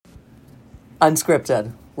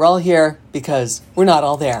Unscripted. We're all here because we're not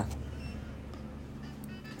all there.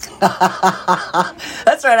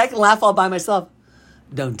 That's right. I can laugh all by myself.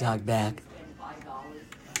 Don't talk back.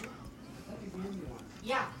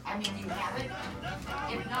 Yeah, I mean, you have it.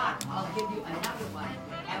 If not, I'll give you another one,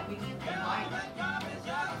 and we can combine it.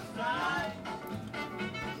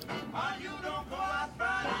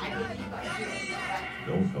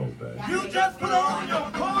 Don't hold back. You just put on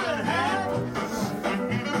your coat and hat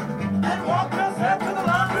and walk yourself to the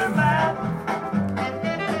laundromat.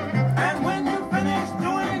 And when you finish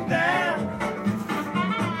doing that,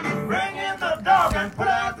 bring in the dog and put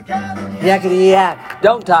out the cat. Yakety yak.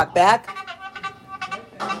 Don't talk back.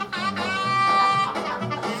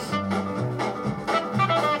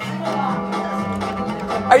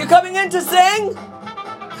 Are you coming in to sing?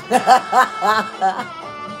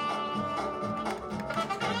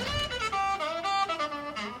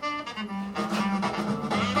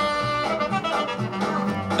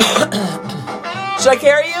 Should I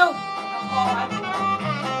carry you?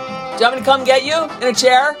 Do you want me to come get you in a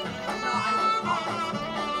chair?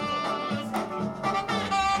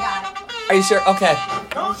 Are you sure? Okay.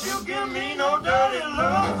 Don't you give me no dirty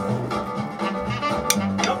look.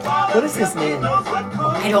 What is his name?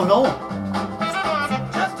 I don't know.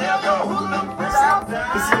 Just tell your hoodlum friend out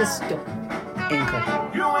there. Is he a stone anchor?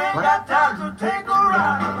 You ain't got time to take a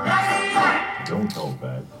ride. Don't hold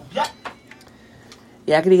back.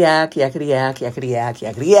 Yakety yak, yakety yak, yakety yak,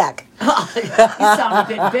 yakety yak. You sound a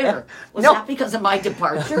bit bitter. Was No. that because of my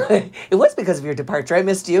departure? It was because of your departure. I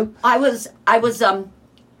missed you. I was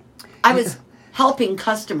helping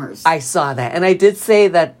customers. I saw that. And I did say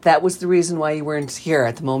that was the reason why you weren't here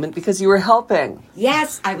at the moment, because you were helping.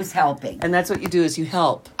 Yes, I was helping. And that's what you do, is you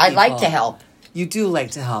help. I like people. to help. You do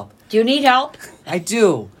like to help. Do you need help? I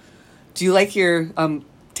do. Do you like your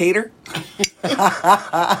tater?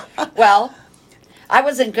 Well, I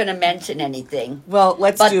wasn't going to mention anything. Well,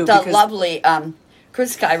 let's But do the because lovely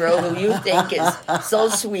Chris Cairo, who you think is so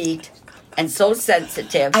sweet and so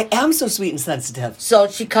sensitive. I am so sweet and sensitive. So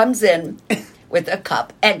she comes in with a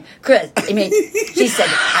cup. And Chris, she said,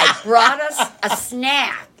 I brought us a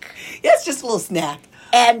snack. Yeah, it's just a little snack.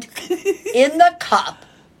 And in the cup,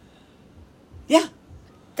 Yeah.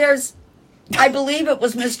 there's, I believe it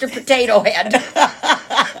was Mr. Potato Head.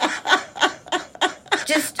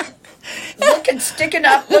 Just sticking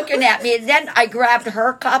up, looking at me. And then I grabbed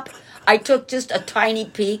her cup. I took just a tiny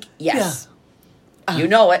peek. Yes. You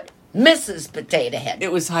know it. Mrs. Potato Head.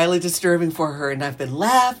 It was highly disturbing for her, and I've been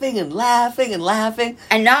laughing and laughing and laughing.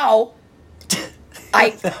 And now,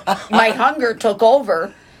 my hunger took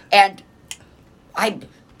over, and I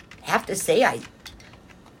have to say, I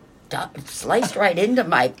sliced right into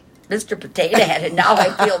my Mr. Potato Head, and now I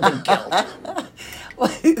feel the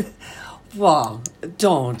guilt. Well,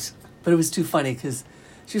 don't. But it was too funny because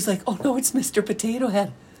she was like, oh no, it's Mr. Potato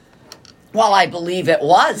Head. Well, I believe it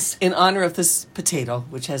was. In honor of this potato,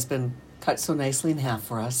 which has been cut so nicely in half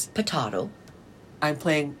for us, Potato. I'm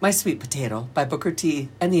playing My Sweet Potato by Booker T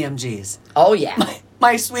and the MGs. Oh, yeah.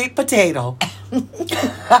 My Sweet Potato.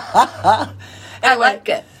 I like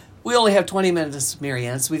it. We only have 20 minutes,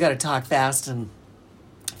 Marianne, so we got to talk fast and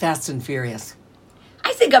furious.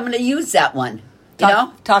 I think I'm going to use that one. You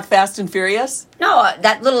know? Talk fast and furious? No,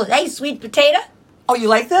 that little, hey, sweet potato. Oh, you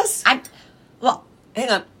like this? Well, Hang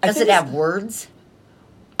on. does it have words?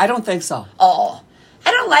 I don't think so. Oh,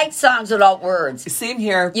 I don't like songs without words. Same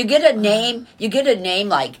here. You get a name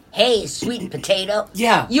like, hey, sweet potato.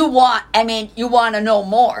 Yeah. You want to know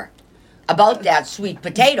more about that sweet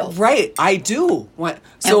potato. Right, I do.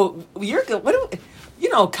 So you're good.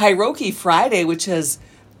 Karaoke Friday, which has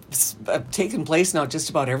taken place now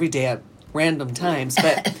just about every day at random times,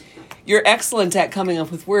 but you're excellent at coming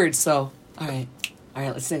up with words. So, all right,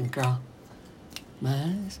 let's sing, girl.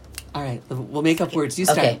 All right, we'll make up words. You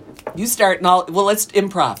start. Okay. You start, and let's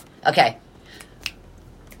improv. Okay.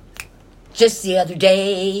 Just the other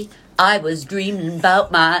day, I was dreaming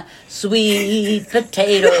about my sweet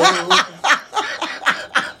potato.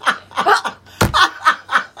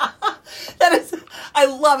 I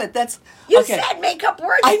love it. That's You okay. said make up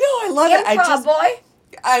words. I know. I love it. Improv, boy.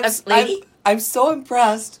 Lady. I'm so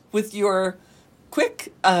impressed with your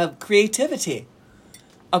quick creativity.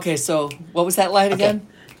 Okay, so what was that line again?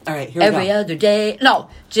 All right, here we go. Every other day. No,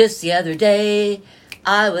 just the other day,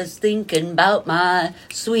 I was thinking about my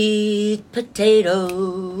sweet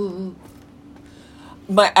potato.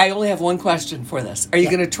 I only have one question for this. Are you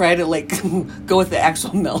going to try to go with the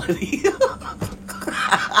actual melody?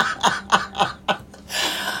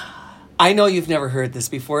 I know you've never heard this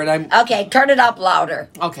before, and I'm Okay, turn it up louder.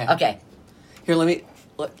 okay. Okay. Here, let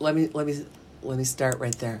me start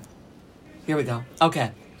right there. Here we go.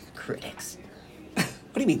 Okay. Critics.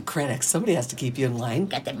 What do you mean, critics? Somebody has to keep you in line.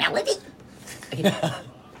 Got the melody? Okay.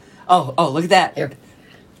 Oh, look at that. Here.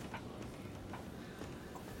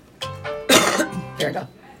 Here we go.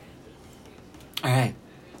 All right.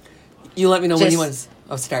 You let me know when Just- you want to.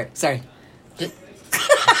 Oh, start. Sorry.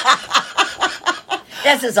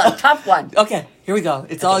 This is a tough one. Okay, here we go.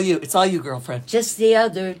 It's all you. It's all you, girlfriend. Just the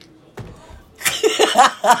other.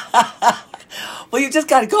 Well, you just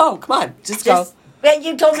got to go. Come on. Just go. Well,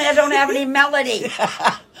 you told me I don't have any melody.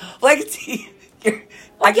 Well, I can see.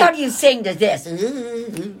 Why don't you sing to this?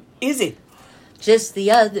 Easy. Just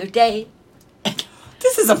the other day.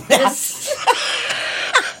 This is a mess.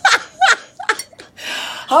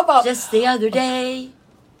 How about Just the other day.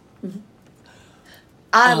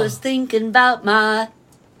 I was thinking about my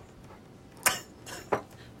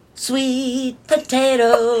sweet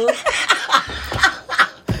potato.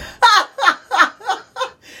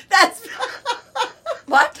 that's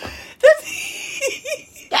What?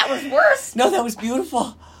 That was worse. no, that was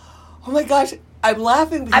beautiful. Oh my gosh, I'm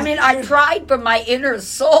laughing. I mean, I tried from my inner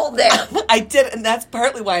soul there. I did, and that's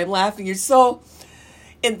partly why I'm laughing. You're so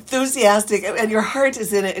enthusiastic, and your heart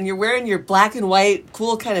is in it, and you're wearing your black and white,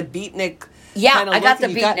 cool kind of beatnik. Yeah, kind of I got look, the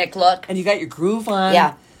and you got- beatnik look. and you got your groove on.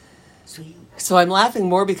 Yeah. Sweet. So I'm laughing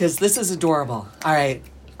more because this is adorable. All right.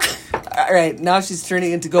 All right. Now she's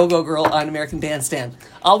turning into Go-Go Girl on American Bandstand.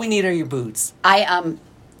 All we need are your boots. I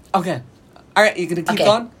Okay. All right. You gonna keep Okay.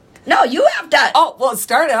 going? No, you have to. Oh well,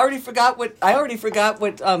 start. I already forgot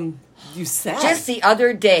what you said. Just the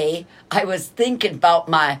other day, I was thinking about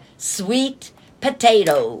my sweet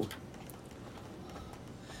potato.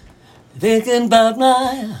 Thinking about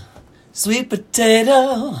my sweet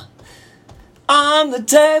potato on the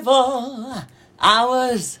table. I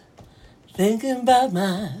was thinking about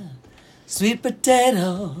my sweet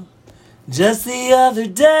potato just the other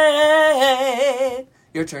day.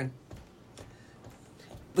 Your turn.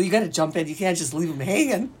 Well, you got to jump in. You can't just leave them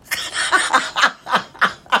hanging.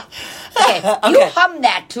 Okay, you Okay. hum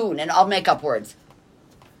that tune and I'll make up words.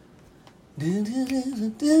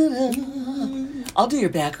 I'll do your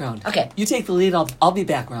background. Okay. You take the lead. I'll be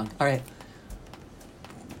background. All right.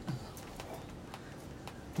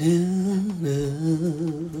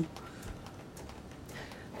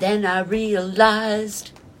 Then I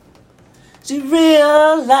realized She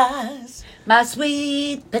realized. my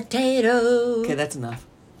sweet potato. Okay, that's enough.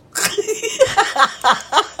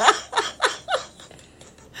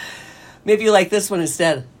 Maybe you like this one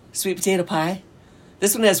instead. Sweet potato pie.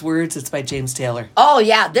 This one has words. It's by James Taylor. Oh,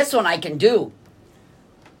 yeah, this one I can do.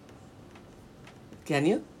 Can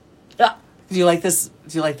you? Uh, Do you like this?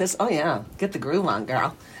 Do you like this? Oh yeah. Get the groove on,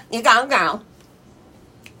 girl. You go, girl.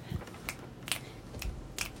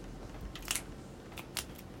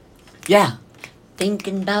 Yeah.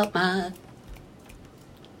 Thinking about my...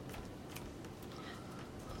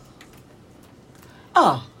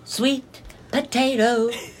 Oh. sweet potato.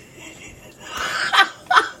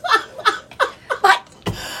 What?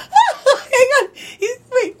 Hang on.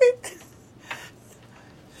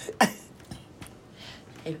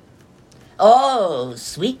 Wait. Oh,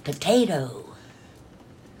 sweet potato.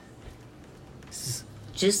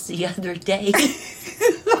 Just the other day.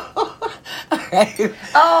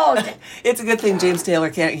 Oh, It's a good thing James Taylor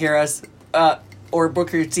can't hear us, or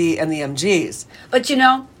Booker T and the MGs. but you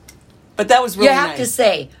know, But that was really you have nice. to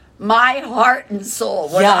say, my heart and soul,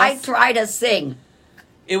 when Yes. I try to sing.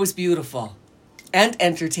 It was beautiful and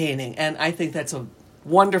entertaining, and I think that's a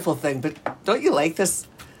wonderful thing. But don't you like this?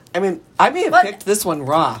 I mean, I may have What? picked this one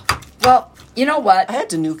raw. Well, you know what? I had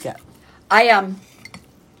to nuke it.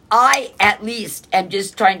 I at least am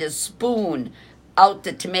just trying to spoon out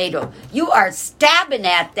the tomato. You are stabbing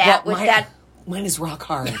at that Well, with that. Mine is rock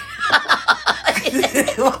hard.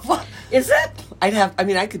 Is it?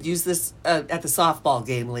 I could use this at the softball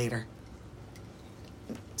game later.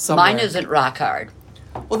 Somewhere. Mine isn't rock hard.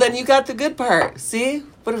 Well, then you got the good part. See?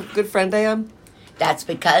 What a good friend I am. That's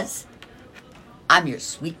because I'm your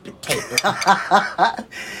sweet potato.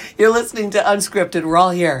 You're listening to Unscripted. We're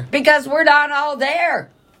all here. Because we're not all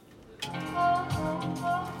there.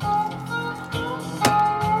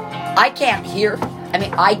 I can't hear.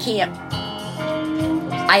 I can't.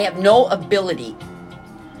 I have no ability.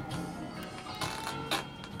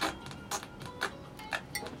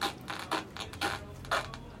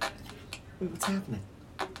 Wait, what's happening?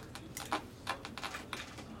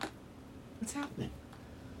 What's happening?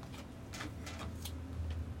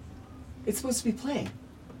 It's supposed to be playing.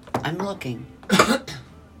 I'm looking.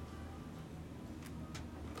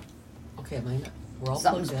 Okay, am I not? We're all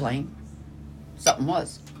Something's plugged in. playing. Something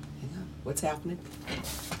was. Hang on. What's happening?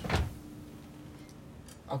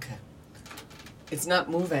 Okay. It's not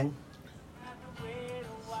moving.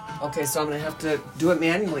 Okay, so I'm going to have to do it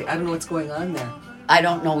manually. I don't know what's going on there. I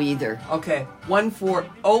don't know either. Okay,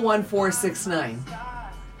 01469.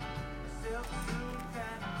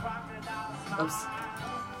 Oops.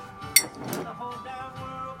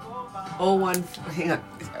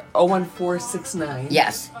 01469.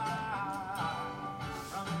 Yes.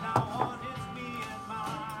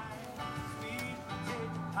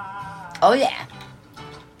 Oh yeah.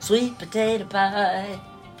 Sweet potato pie.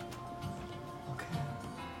 Okay.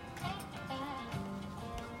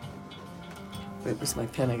 Wait, where's my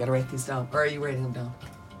pen? I gotta write these down. Or are you writing them down?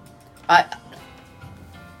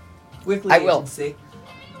 Weekly I will. agency.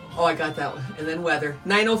 Oh, I got that one. And then weather.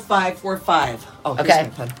 90545. Oh, here's Okay. my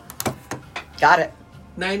pen. Got it.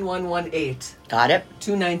 9118. Got it.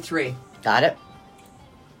 293. Got it.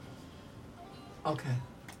 Okay.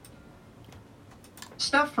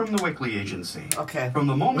 Stuff from the Wickley Agency. Okay. From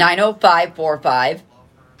the moment 90545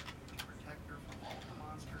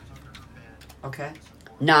 Okay.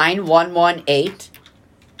 9118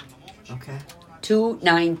 Okay.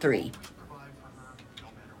 293.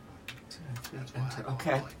 Enter.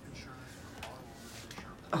 Okay.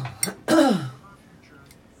 Oh.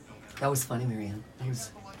 That was funny, Marianne. That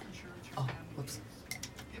was. Oh, whoops.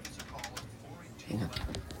 Hang on.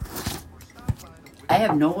 I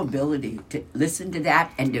have no ability to listen to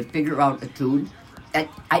that and to figure out a tune. I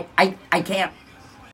can't.